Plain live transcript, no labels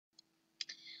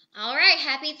All right,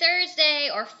 happy Thursday,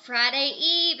 or Friday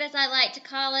Eve as I like to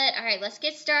call it. All right, let's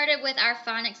get started with our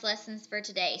phonics lessons for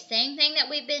today. Same thing that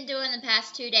we've been doing the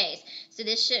past 2 days, so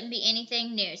this shouldn't be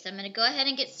anything new. So I'm going to go ahead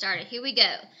and get started. Here we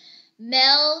go.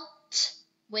 Melt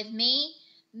with me.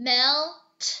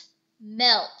 Melt,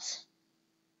 melt.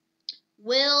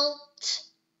 Wilt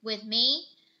with me.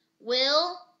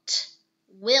 Wilt,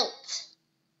 wilt.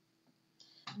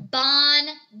 Bond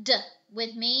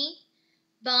with me.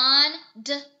 Bond,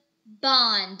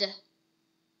 bond.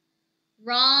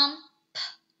 Romp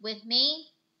with me.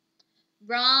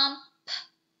 Romp,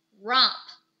 romp.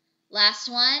 Last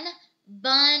one.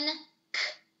 Bunk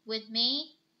with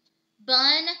me.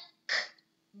 Bunk,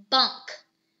 bunk.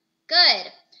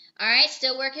 Good. All right,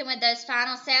 still working with those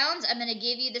final sounds. I'm going to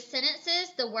give you the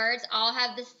sentences. The words all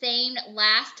have the same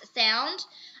last sound.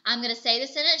 I'm going to say the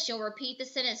sentence. You'll repeat the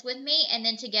sentence with me, and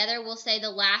then together we'll say the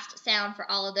last sound for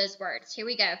all of those words. Here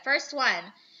we go. First one.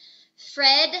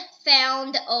 Fred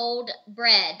found old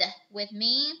bread with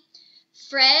me.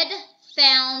 Fred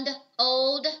found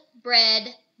old bread.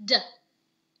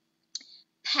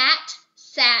 Pat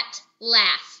sat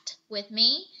last with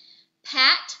me.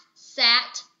 Pat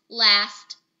sat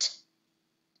last.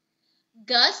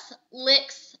 Gus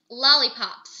licks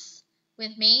lollipops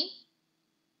with me.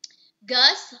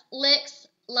 Gus licks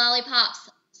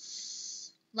lollipops.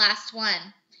 Last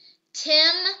one.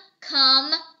 Tim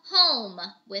come home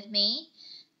with me.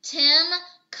 Tim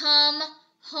come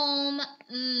home.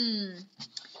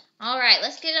 All right,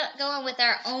 let's get going with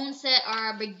our own set,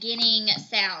 our beginning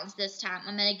sounds this time.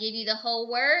 I'm going to give you the whole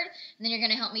word, and then you're going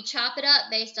to help me chop it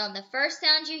up based on the first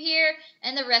sound you hear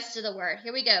and the rest of the word.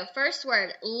 Here we go. First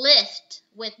word, lift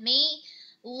with me.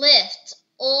 Lift,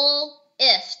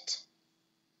 ift.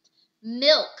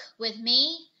 Milk with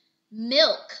me.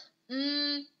 Milk,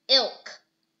 ilk.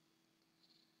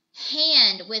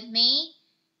 Hand with me.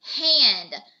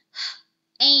 Hand,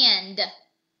 and.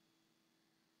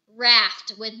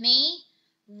 Raft with me.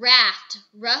 Raft,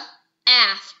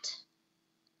 aft.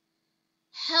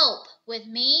 Help with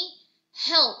me.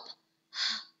 Help,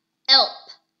 elp.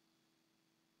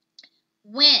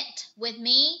 Went with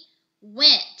me.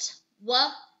 Went,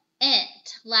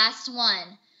 ent. Last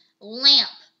one. Lamp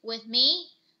with me.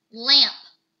 Lamp,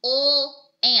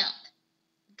 amp.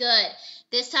 Good.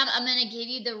 This time I'm going to give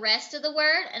you the rest of the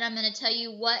word, and I'm going to tell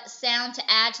you what sound to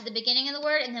add to the beginning of the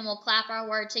word, and then we'll clap our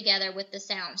word together with the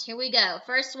sounds. Here we go.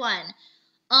 First one.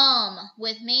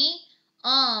 With me.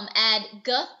 Add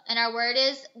g, and our word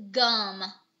is gum.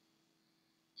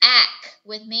 Ack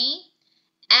with me.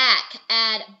 Ack,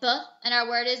 add b, and our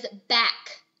word is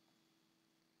back.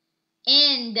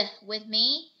 End with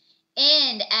me.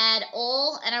 End, add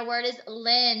ol, and our word is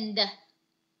lend.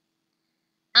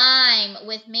 I'm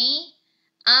with me.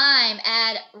 I'm,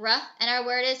 add r, and our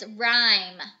word is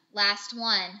rhyme. Last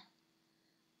one.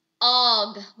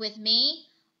 Og with me.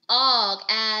 Og,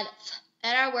 add f,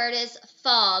 and our word is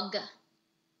fog.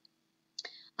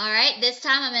 All right, this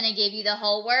time I'm going to give you the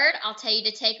whole word. I'll tell you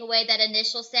to take away that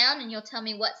initial sound, and you'll tell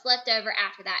me what's left over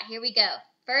after that. Here we go.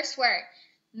 First word,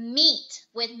 meat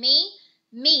with me.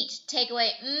 Meat, take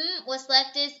away what's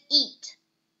left is eat.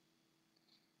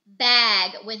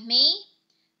 Bag with me.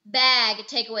 Bag,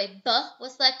 take away b,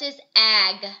 what's left is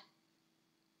ag.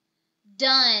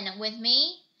 Done with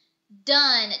me.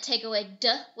 Done, take away d,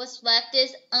 what's left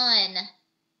is un.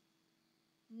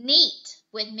 Neat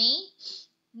with me.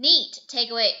 Neat, take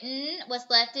away n,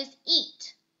 what's left is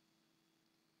eat.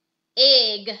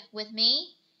 Egg with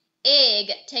me. Egg,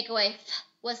 take away f,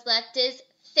 what's left is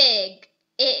fig.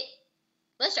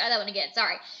 Let's try that one again,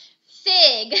 sorry.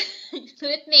 Fig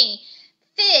with me.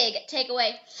 Fig, take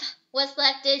away f, what's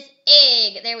left is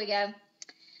egg. There we go.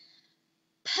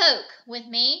 Poke with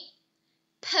me.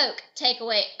 Poke, take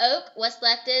away oak, what's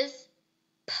left is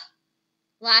p.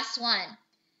 Last one.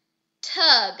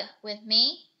 Tug with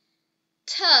me.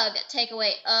 Tug, take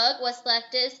away ug, what's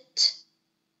left is t.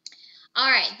 All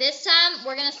right, this time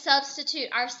we're going to substitute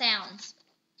our sounds.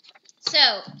 So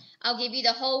I'll give you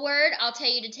the whole word. I'll tell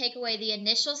you to take away the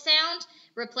initial sound,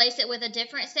 replace it with a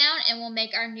different sound, and we'll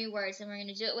make our new words. And we're going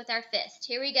to do it with our fist.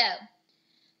 Here we go.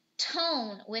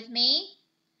 Tone with me.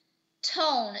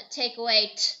 Tone, take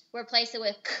away t, replace it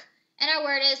with k, and our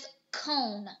word is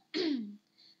cone.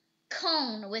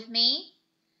 Cone with me.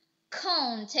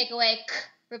 Cone, take away k,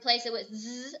 replace it with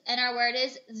z, and our word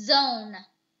is zone.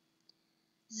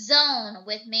 Zone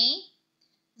with me.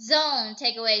 Zone,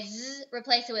 take away z,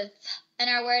 replace it with f, and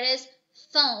our word is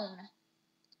phone.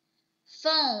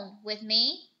 Phone with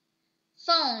me.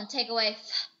 Phone, take away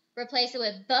f, replace it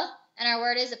with b, and our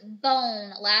word is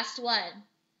bone. Last one.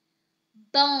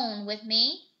 Bone with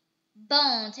me.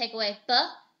 Bone, take away b,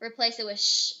 replace it with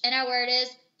sh, and our word is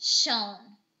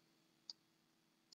shown.